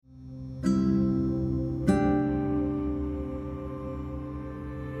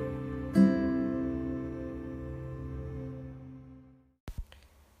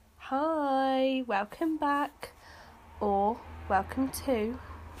welcome back, or welcome to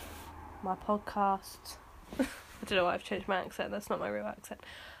my podcast. I don't know why I've changed my accent, that's not my real accent.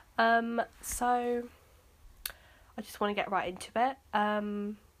 So I just want to get right into it.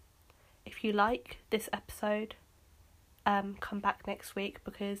 If you like this episode, come back next week,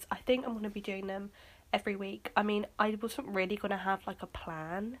 because I think I'm going to be doing them every week. I mean, I wasn't really going to have like a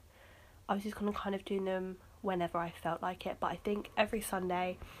plan. I was just going to kind of do them whenever I felt like it, but I think every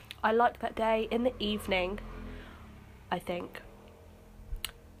Sunday, I like that day in the evening. I think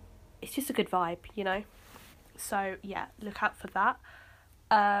it's just a good vibe, you know. So yeah, look out for that.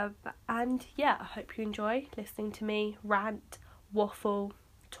 And yeah, I hope you enjoy listening to me rant, waffle,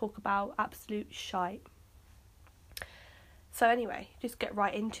 talk about absolute shite. So anyway, just get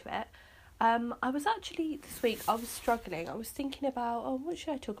right into it. I was actually, this week, I was struggling. I was thinking about, what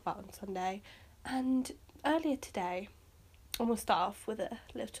should I talk about on Sunday? And earlier today, I'm going to start off with a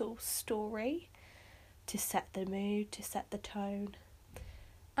little story to set the mood, to set the tone.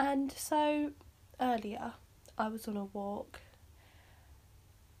 And so, earlier, I was on a walk,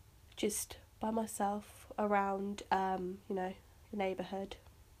 just by myself, around, the neighbourhood.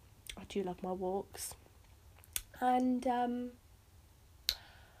 I do love my walks. And,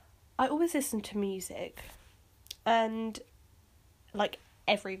 I always listen to music, and, like,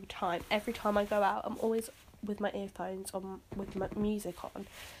 every time I go out, I'm always with my earphones on, with my music on,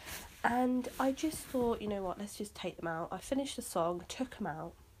 and I just thought, you know what, let's just take them out. I finished the song, took them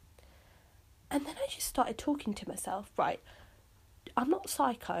out, and then I just started talking to myself. Right, I'm not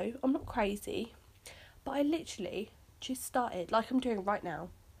psycho, I'm not crazy, but I literally just started, like I'm doing right now,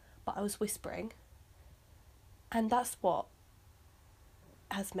 but I was whispering, and that's what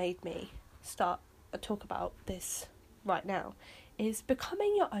has made me start talk about this right now, is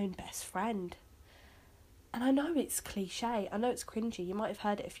becoming your own best friend. And I know it's cliche, I know it's cringy, you might have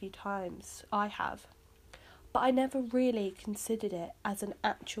heard it a few times, I have, but I never really considered it as an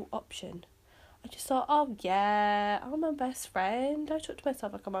actual option. I just thought, oh yeah, I'm my best friend, I talk to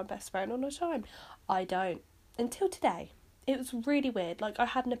myself like I'm my best friend all the time. I don't, until today. It was really weird, like I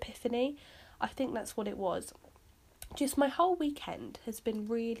had an epiphany, I think that's what it was. Just my whole weekend has been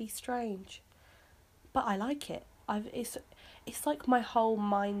really strange, but I like it. It's like my whole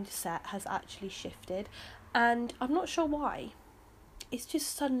mindset has actually shifted, and I'm not sure why. It's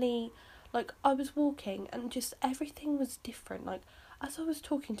just suddenly, like, I was walking and just everything was different. Like, as I was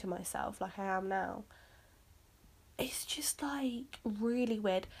talking to myself, like I am now, it's just like really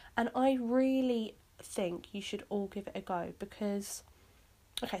weird, and I really think you should all give it a go, because,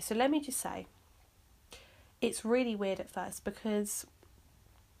 okay, so let me just say, it's really weird at first, because,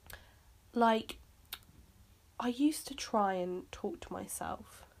 like, I used to try and talk to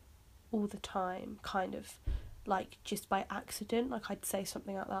myself all the time, kind of, like, just by accident. Like, I'd say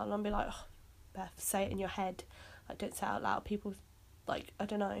something out loud and I'd be like, oh, Beth, say it in your head. Like, don't say it out loud. People, like, I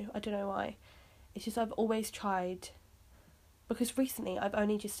don't know why. It's just I've always tried, because recently I've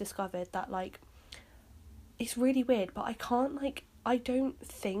only just discovered that, like, it's really weird, but I can't, like, I don't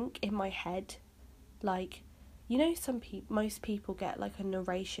think in my head, like, you know, most people get, like, a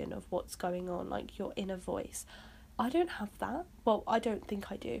narration of what's going on, like, your inner voice. I don't have that. Well, I don't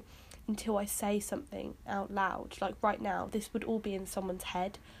think I do, until I say something out loud. Like, right now, this would all be in someone's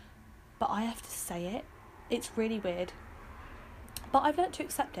head, but I have to say it. It's really weird. But I've learnt to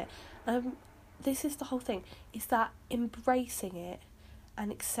accept it. This is the whole thing, is that embracing it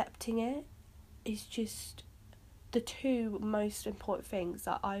and accepting it is just the two most important things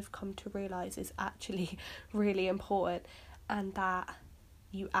that I've come to realise is actually really important, and that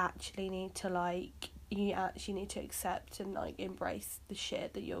you actually need to, like, accept and, like, embrace the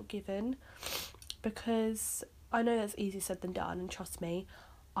shit that you're given, because I know that's easier said than done, and trust me,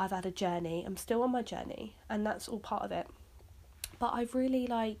 I've had a journey, I'm still on my journey, and that's all part of it, but I've really,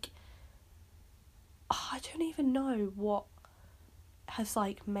 like, I don't even know what has,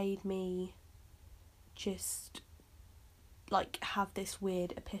 like, made me just, like, have this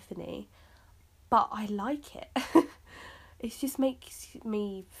weird epiphany, but I like it. It just makes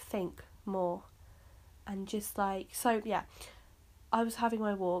me think more, and just, like, so yeah, I was having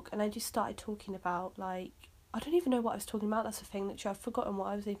my walk and I just started talking about, like, I don't even know what I was talking about. That's the thing, literally I've forgotten what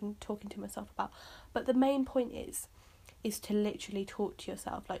I was even talking to myself about, but the main point is to literally talk to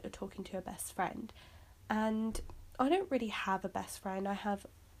yourself like you're talking to a best friend. And I don't really have a best friend. I have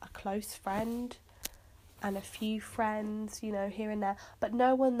a close friend and a few friends, you know, here and there, but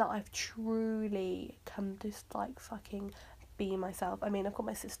no one that I've truly come to, like, fucking be myself. I mean, I've got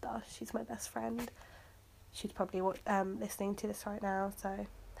my sister, she's my best friend. She's probably listening to this right now, so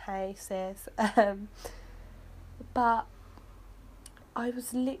hey sis. But I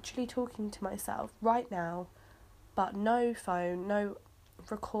was literally talking to myself right now, but no phone, no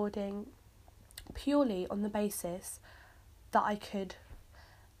recording, purely on the basis that I could.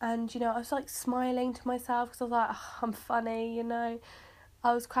 And, I was like smiling to myself because I was like, oh, I'm funny,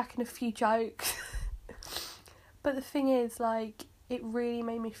 I was cracking a few jokes. But the thing is, like, it really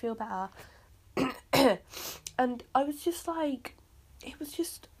made me feel better. And I was just like, it was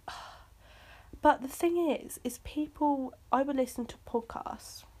just... But the thing is people... I would listen to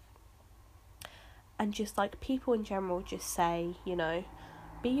podcasts and just, like, people in general just say,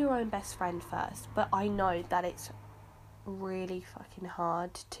 be your own best friend first. But I know that it's really fucking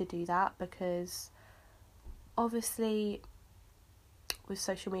hard to do that because obviously with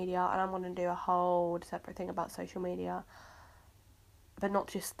social media, and I'm going to do a whole separate thing about social media, but not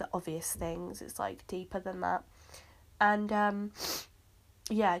just the obvious things, it's like deeper than that. And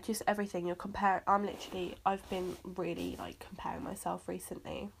yeah, just everything you're comparing. I've been really like comparing myself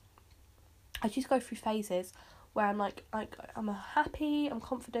recently. I just go through phases where I'm like I'm happy, I'm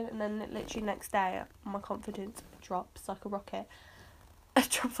confident, and then literally next day my confidence drops like a rocket. It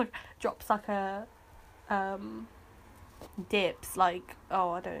drops like a dips, like,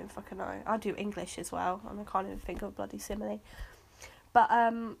 oh, I don't even fucking know. I do English as well, and I can't even think of a bloody simile. But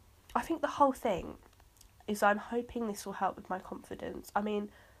I think the whole thing is I'm hoping this will help with my confidence. I mean,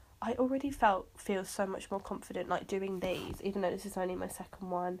 I already feel so much more confident, like, doing these, even though this is only my second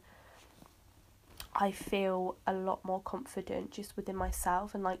one. I feel a lot more confident just within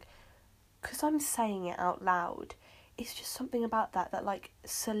myself, and, like, because I'm saying it out loud, it's just something about that, like,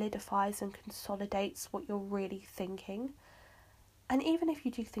 solidifies and consolidates what you're really thinking. And even if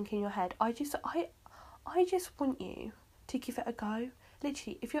you do think in your head, I just want you to give it a go.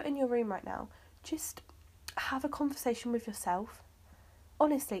 Literally, if you're in your room right now, just have a conversation with yourself.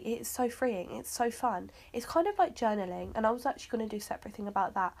 Honestly, it's so freeing. It's so fun. It's kind of like journaling, and I was actually going to do a separate thing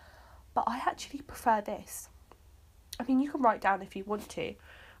about that, but I actually prefer this. I mean, you can write down if you want to.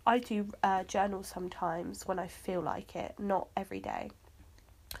 I do journal sometimes when I feel like it, not every day.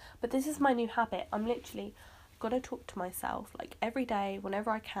 But this is my new habit. I'm literally going to talk to myself, like, every day, whenever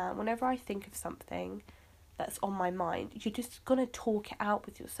I can, whenever I think of something that's on my mind. You're just going to talk it out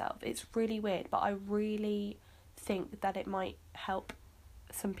with yourself. It's really weird, but I really think that it might help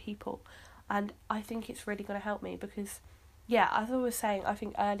some people. And I think it's really going to help me because, yeah, as I was saying, I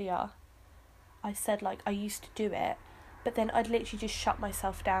think earlier, I said, like, I used to do it, but then I'd literally just shut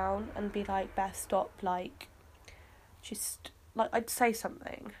myself down and be like, Beth, stop, like, just, like, I'd say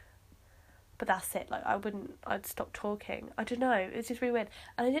something, but that's it, like, I'd stop talking. I don't know, it's just really weird.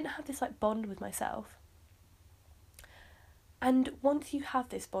 And I didn't have this, like, bond with myself. And once you have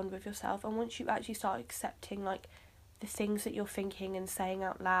this bond with yourself, and once you actually start accepting, like, the things that you're thinking and saying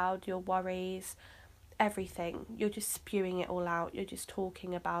out loud, your worries, everything, you're just spewing it all out, you're just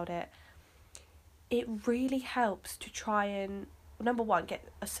talking about it, it really helps to try and, number one, get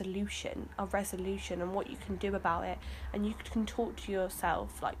a solution, a resolution, and what you can do about it. And you can talk to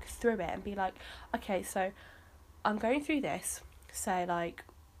yourself, like, through it and be like, okay, so I'm going through this. Say, like,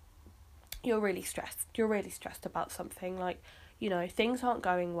 you're really stressed about something, like, things aren't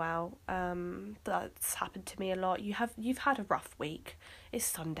going well. That's happened to me a lot. You've had a rough week. It's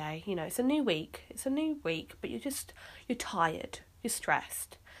Sunday, it's a new week, but you're tired, you're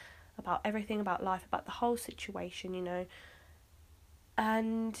stressed about everything, about life, about the whole situation,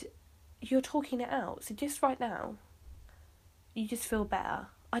 and you're talking it out. So just right now, you just feel better.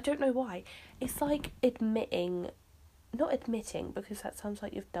 I don't know why. It's like not admitting, because that sounds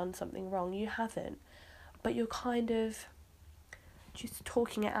like you've done something wrong. You haven't, but you're kind of just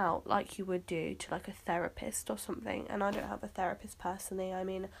talking it out like you would do to, like, a therapist or something. And I don't have a therapist personally. I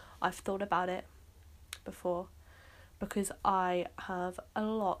mean, I've thought about it before, because I have a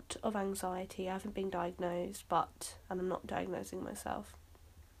lot of anxiety. I haven't been diagnosed, and I'm not diagnosing myself,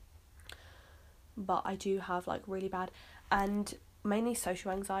 but I do have, like, really bad, and mainly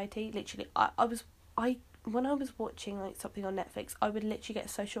social anxiety. Literally, when I was watching, like, something on Netflix, I would literally get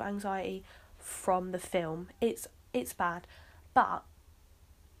social anxiety from the film. It's bad, but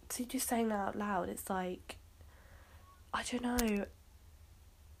so just saying that out loud, it's like, I don't know,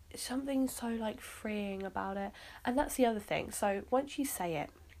 something so, like, freeing about it. And that's the other thing. So once you say it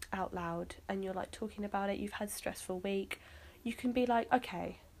out loud and you're, like, talking about it, you've had a stressful week, you can be like,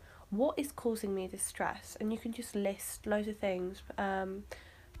 okay, what is causing me this stress? And you can just list loads of things.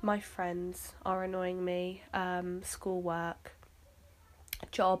 My friends are annoying me, schoolwork,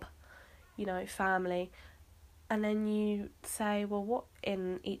 job, family. And then you say, well, what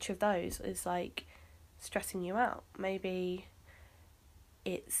in each of those is, like, stressing you out? Maybe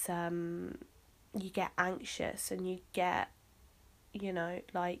it's you get anxious and you get you know,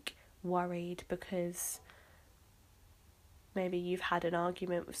 like worried because maybe you've had an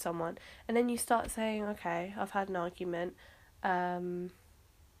argument with someone, and then you start saying, okay, I've had an argument,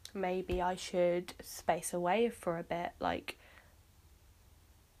 maybe I should space away for a bit, like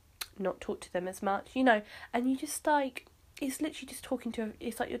not talk to them as much, you know, and you just like, it's literally just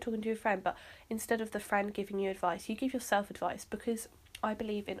it's like you're talking to a friend, but instead of the friend giving you advice, you give yourself advice, because I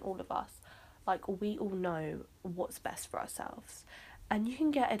believe in all of us, like we all know what's best for ourselves. And you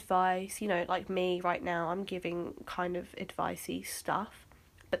can get advice, you know, like me right now, I'm giving kind of advicey stuff,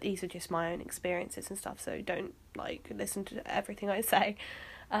 but these are just my own experiences and stuff, so don't, like, listen to everything I say.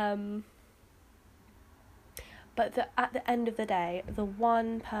 But at the end of the day, the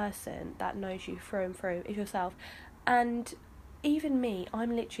one person that knows you through and through is yourself. And even me,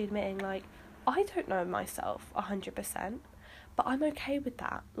 I'm literally admitting, like, I don't know myself 100%, but I'm okay with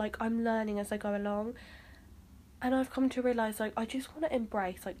that. Like, I'm learning as I go along. And I've come to realise, like, I just want to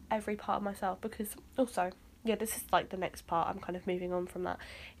embrace, like, every part of myself, because also, yeah, this is, like, the next part, I'm kind of moving on from that,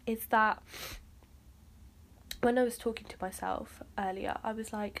 is that when I was talking to myself earlier, I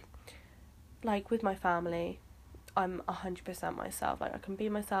was like, with my family, I'm 100% myself, like, I can be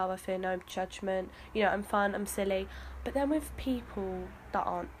myself, I fear no judgment, you know, I'm fun, I'm silly, but then with people that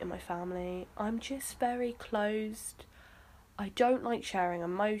aren't in my family, I'm just very closed, I don't like sharing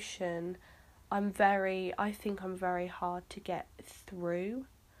emotion, I think I'm very hard to get through,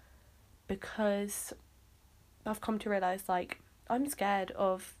 because I've come to realise, like, I'm scared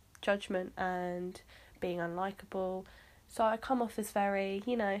of judgment and being unlikable, so I come off as very,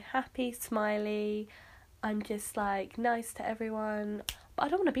 you know, happy, smiley, I'm just, like, nice to everyone, but I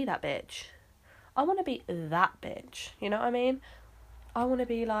don't want to be that bitch. I want to be that bitch, you know what I mean? I want to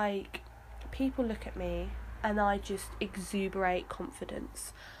be, like, people look at me and I just exuberate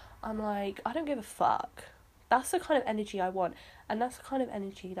confidence. I'm like, I don't give a fuck. That's the kind of energy I want, and that's the kind of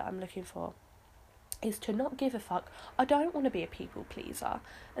energy that I'm looking for, is to not give a fuck. I don't want to be a people pleaser,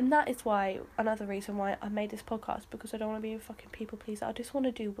 and that is why, another reason why I made this podcast, because I don't want to be a fucking people pleaser. I just want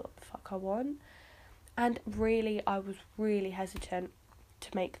to do what the fuck I want. And really, I was really hesitant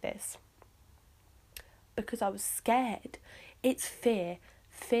to make this because I was scared. It's fear.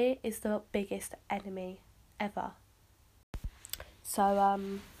 Fear is the biggest enemy ever. So,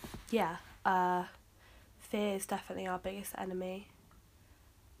 fear is definitely our biggest enemy.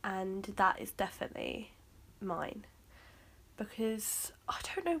 And that is definitely mine. Because I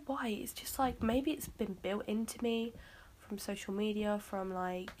don't know why. It's just like, maybe it's been built into me from social media, from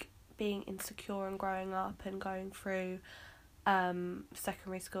like being insecure and growing up and going through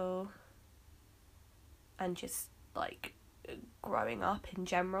secondary school, and just like growing up in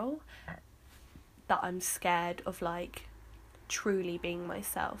general, that I'm scared of like truly being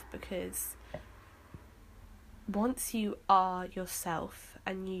myself, because once you are yourself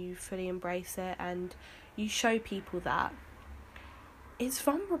and you fully embrace it and you show people that, it's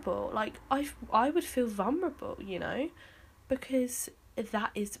vulnerable. Like, I would feel vulnerable, you know, because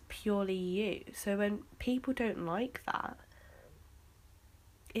that is purely you. So when people don't like that,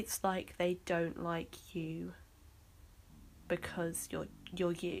 it's like they don't like you because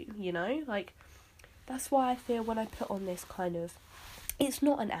you're you, you know? Like, that's why I feel when I put on this kind of, it's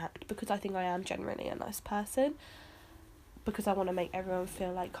not an act, because I think I am generally a nice person, because I want to make everyone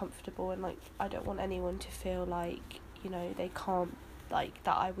feel like comfortable, and like I don't want anyone to feel like, you know, they can't, like,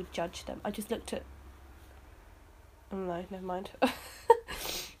 that I would judge them. I just looked at, oh no, never mind.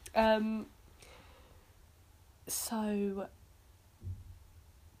 So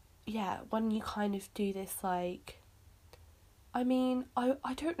yeah, when you kind of do this, like, I mean,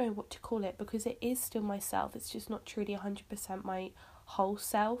 I don't know what to call it, because it is still myself, it's just not truly 100% my whole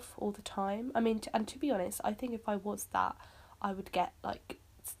self all the time. I mean, and to be honest, I think if I was that, I would get, like,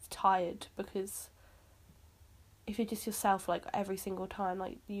 tired, because if you're just yourself, like, every single time,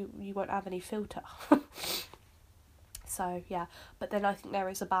 like, you won't have any filter. So, yeah, but then I think there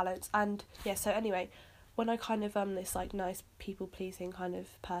is a balance, and, yeah, so anyway, when I kind of this, like, nice people-pleasing kind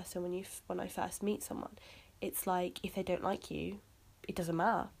of person, when I first meet someone, it's like, if they don't like you, it doesn't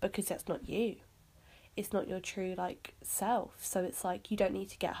matter, because that's not you. It's not your true, like, self, so it's like, you don't need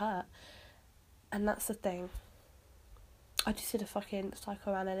to get hurt, and that's the thing. I just did a fucking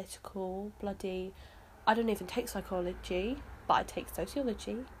psychoanalytical bloody, I don't even take psychology, but I take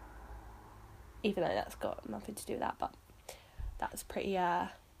sociology, even though that's got nothing to do with that, but that's pretty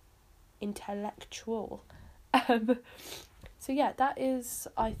intellectual. So yeah, that is,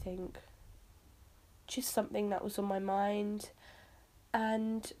 I think, just something that was on my mind,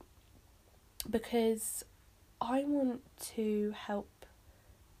 and because I want to help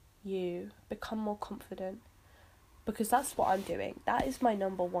you become more confident, because that's what I'm doing. That is my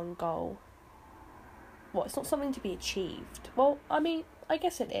number one goal. Well, it's not something to be achieved. Well, I mean, I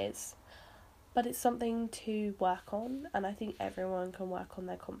guess it is. But it's something to work on, and I think everyone can work on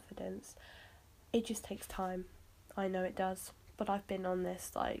their confidence. It just takes time. I know it does. But I've been on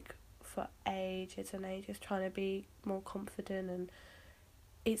this, like, for ages and ages, trying to be more confident, and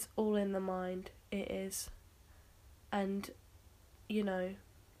it's all in the mind. It is. And, you know,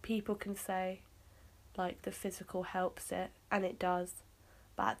 people can say, like, the physical helps it, and it does.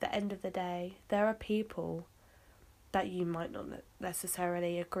 But at the end of the day, there are people that you might not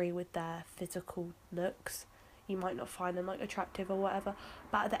necessarily agree with their physical looks. You might not find them, like, attractive or whatever.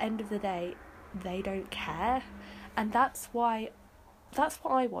 But at the end of the day, they don't care. And that's what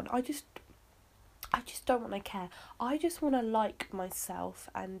I want. I just don't want to care. I just want to like myself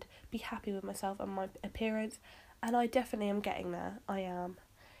and be happy with myself and my appearance. And I definitely am getting there. I am.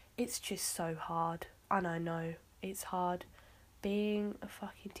 It's just so hard. And I know it's hard being a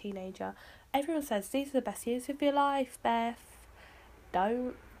fucking teenager. Everyone says these are the best years of your life, Beth.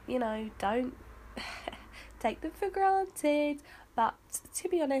 Don't take them for granted. But to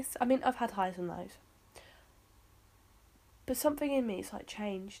be honest, I mean, I've had highs and lows. But something in me is, like,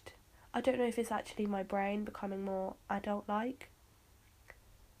 changed. I don't know if it's actually my brain becoming more adult-like.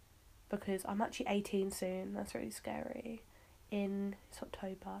 Because I'm actually 18 soon. That's really scary. It's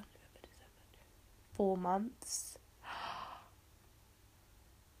October, November, December. 4 months.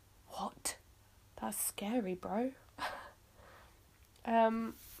 What? That's scary, bro.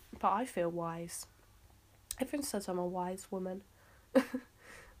 But I feel wise. Everyone says I'm a wise woman.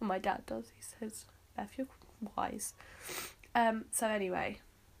 My dad does. He says, Beth, you're wise. So anyway,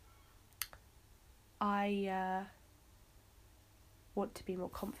 I want to be more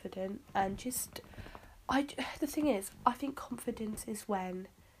confident, and the thing is, I think confidence is when,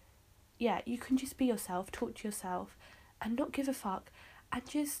 you can just be yourself, talk to yourself, and not give a fuck, and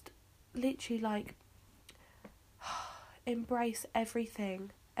just literally, like, embrace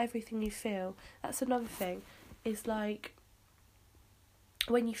everything you feel. That's another thing, is, like,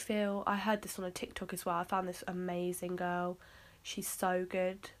 when you feel, I heard this on a TikTok as well, I found this amazing girl, she's so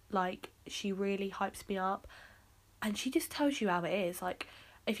good, like, she really hypes me up, and she just tells you how it is. Like,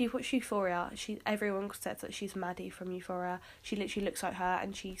 if you've watched Euphoria, everyone says that she's Maddie from Euphoria. She literally looks like her,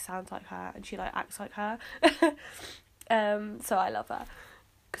 and she sounds like her, and she, like, acts like her. So I love her,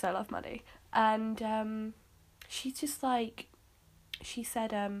 because I love Maddie. And she's just, like, she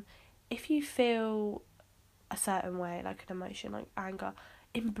said, if you feel a certain way, like an emotion, like anger,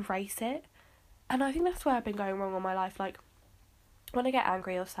 embrace it. And I think that's where I've been going wrong all my life. Like, when I get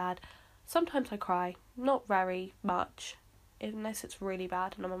angry or sad, sometimes I cry, not very much, unless it's really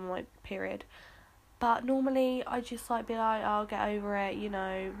bad and I'm on my period. But normally I just, like, be like, I'll get over it, you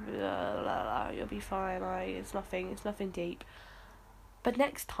know, blah, blah, blah, you'll be fine, like, it's nothing deep. But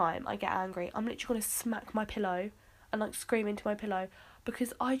next time I get angry, I'm literally going to smack my pillow and, like, scream into my pillow,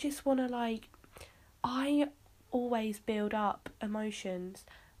 because I just want to, like, I always build up emotions,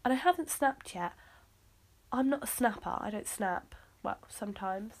 and I haven't snapped yet. I'm not a snapper, I don't snap, well,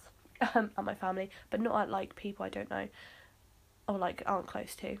 sometimes, at my family, but not at, like, people I don't know, or, like, aren't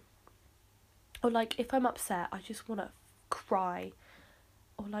close to. Or, like, if I'm upset, I just want to cry.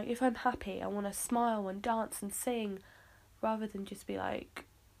 Or, like, if I'm happy, I want to smile and dance and sing, rather than just be, like,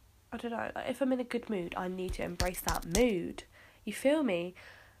 I don't know, like, if I'm in a good mood, I need to embrace that mood. You feel me?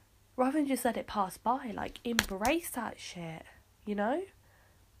 Rather than just let it pass by, like, embrace that shit, you know?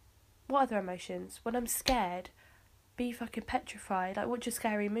 What other emotions? When I'm scared, be fucking petrified, like, watch a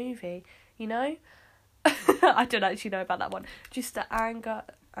scary movie, you know? I don't actually know about that one. Just the anger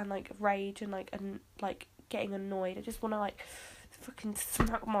and, like, rage and, like, getting annoyed. I just want to, like, fucking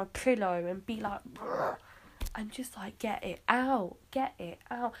smack my pillow and be like, brr, and just, like, get it out.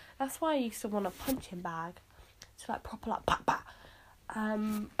 That's why I used to want a punching bag. So, like, proper, like, pat, pat.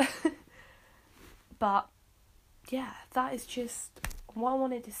 But, yeah, that is just what I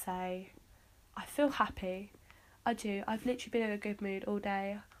wanted to say. I feel happy. I do. I've literally been in a good mood all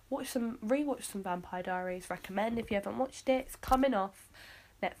day. Rewatch some Vampire Diaries. Recommend if you haven't watched it. It's coming off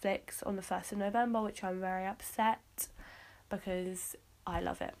Netflix on the 1st of November, which I'm very upset, because I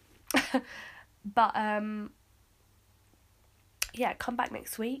love it. But, yeah, come back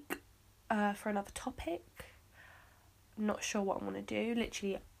next week for another topic. Not sure what I want to do.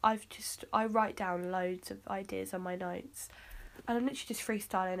 Literally, I write down loads of ideas on my notes, and I'm literally just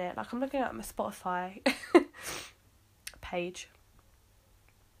freestyling it. Like, I'm looking at my Spotify page,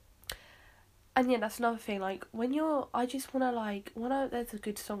 and yeah, that's another thing. Like, I just want to, like, there's a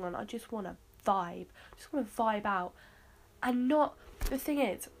good song on, I just want to vibe. I just want to vibe out, and not. The thing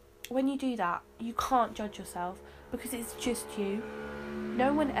is, when you do that, you can't judge yourself, because it's just you.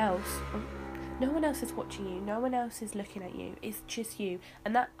 No one else is watching you, no one else is looking at you, it's just you.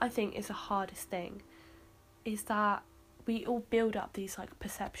 And that, I think, is the hardest thing, is that we all build up these like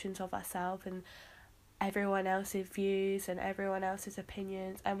perceptions of ourselves and everyone else's views and everyone else's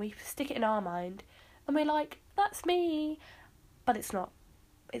opinions, and we stick it in our mind and we're like, that's me. But it's not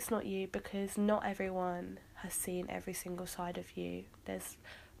you, because not everyone has seen every single side of you. There's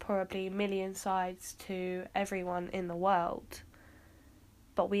probably a million sides to everyone in the world,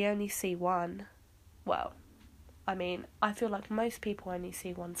 but we only see one. Well, I mean, I feel like most people only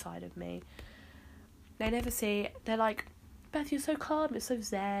see one side of me. They're like, Beth, you're so calm, you're so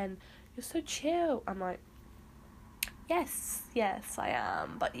zen, you're so chill. I'm like, yes, I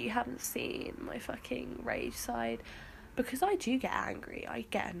am, but you haven't seen my fucking rage side. Because I do get angry, I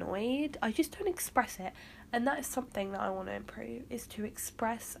get annoyed, I just don't express it. And that is something that I want to improve, is to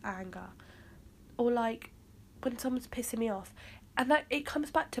express anger. Or like, when someone's pissing me off. And that, it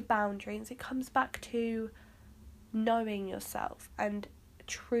comes back to boundaries, it comes back to knowing yourself and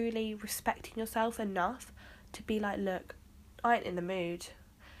truly respecting yourself enough to be like, look, I ain't in the mood.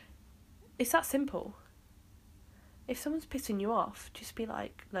 It's that simple. If someone's pissing you off, just be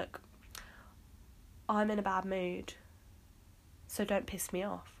like, look, I'm in a bad mood, so don't piss me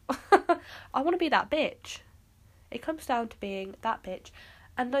off. I want to be that bitch. It comes down to being that bitch.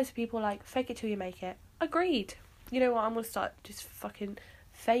 And loads of people are like, fake it till you make it. Agreed. You know what, I'm going to start just fucking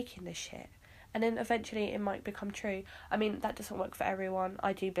faking this shit. And then eventually it might become true. I mean, that doesn't work for everyone.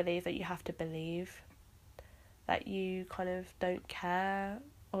 I do believe that you have to believe that you kind of don't care,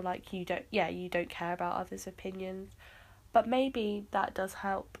 or like you don't care about others' opinions. But maybe that does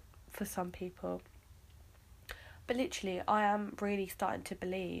help for some people. But literally, I am really starting to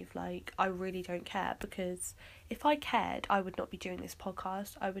believe, like, I really don't care, because if I cared, I would not be doing this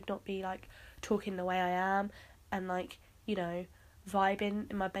podcast. I would not be, like, talking the way I am and, like, you know,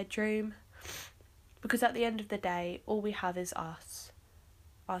 vibing in my bedroom. Because at the end of the day, all we have is us,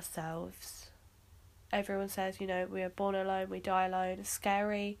 ourselves. Everyone says, you know, we are born alone, we die alone. It's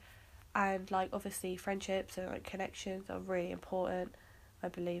scary. And, like, obviously, friendships and, like, connections are really important. I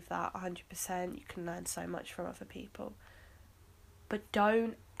believe that 100%. You can learn so much from other people. But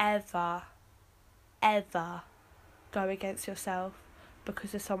don't ever go against yourself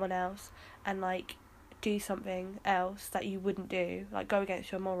because of someone else, and like do something else that you wouldn't do. Like go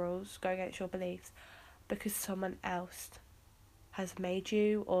against your morals, go against your beliefs because someone else has made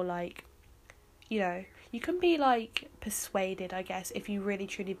you, or like, you know, you can be like persuaded, I guess, if you really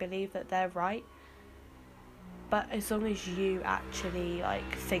truly believe that they're right. But as long as you actually,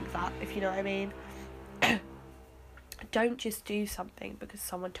 like, think that, if you know what I mean. Don't just do something because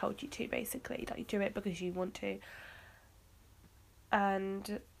someone told you to, basically. Like, do it because you want to.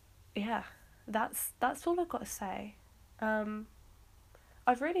 And, yeah, that's all I've got to say.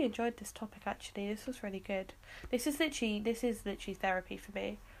 I've really enjoyed this topic, actually. This was really good. This is literally therapy for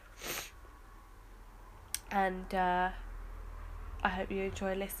me. And, I hope you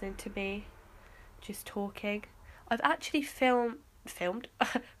enjoy listening to me just talking. I've actually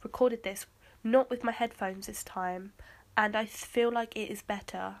recorded this, not with my headphones this time, and I feel like it is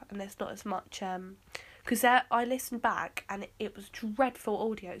better, and there's not as much, because I listened back, and it was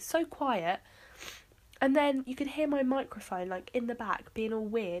dreadful audio, it's so quiet, and then you can hear my microphone, like, in the back, being all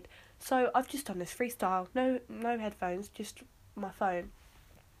weird, so I've just done this freestyle, no headphones, just my phone.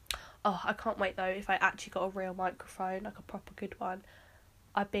 Oh, I can't wait, though, if I actually got a real microphone, like a proper good one.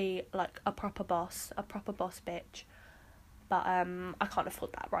 I'd be like a proper boss bitch, but I can't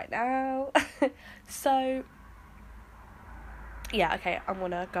afford that right now. So yeah, okay, I'm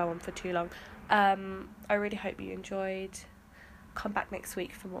gonna go on for too long. I really hope you enjoyed. Come back next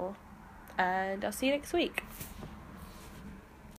week for more, and I'll see you next week.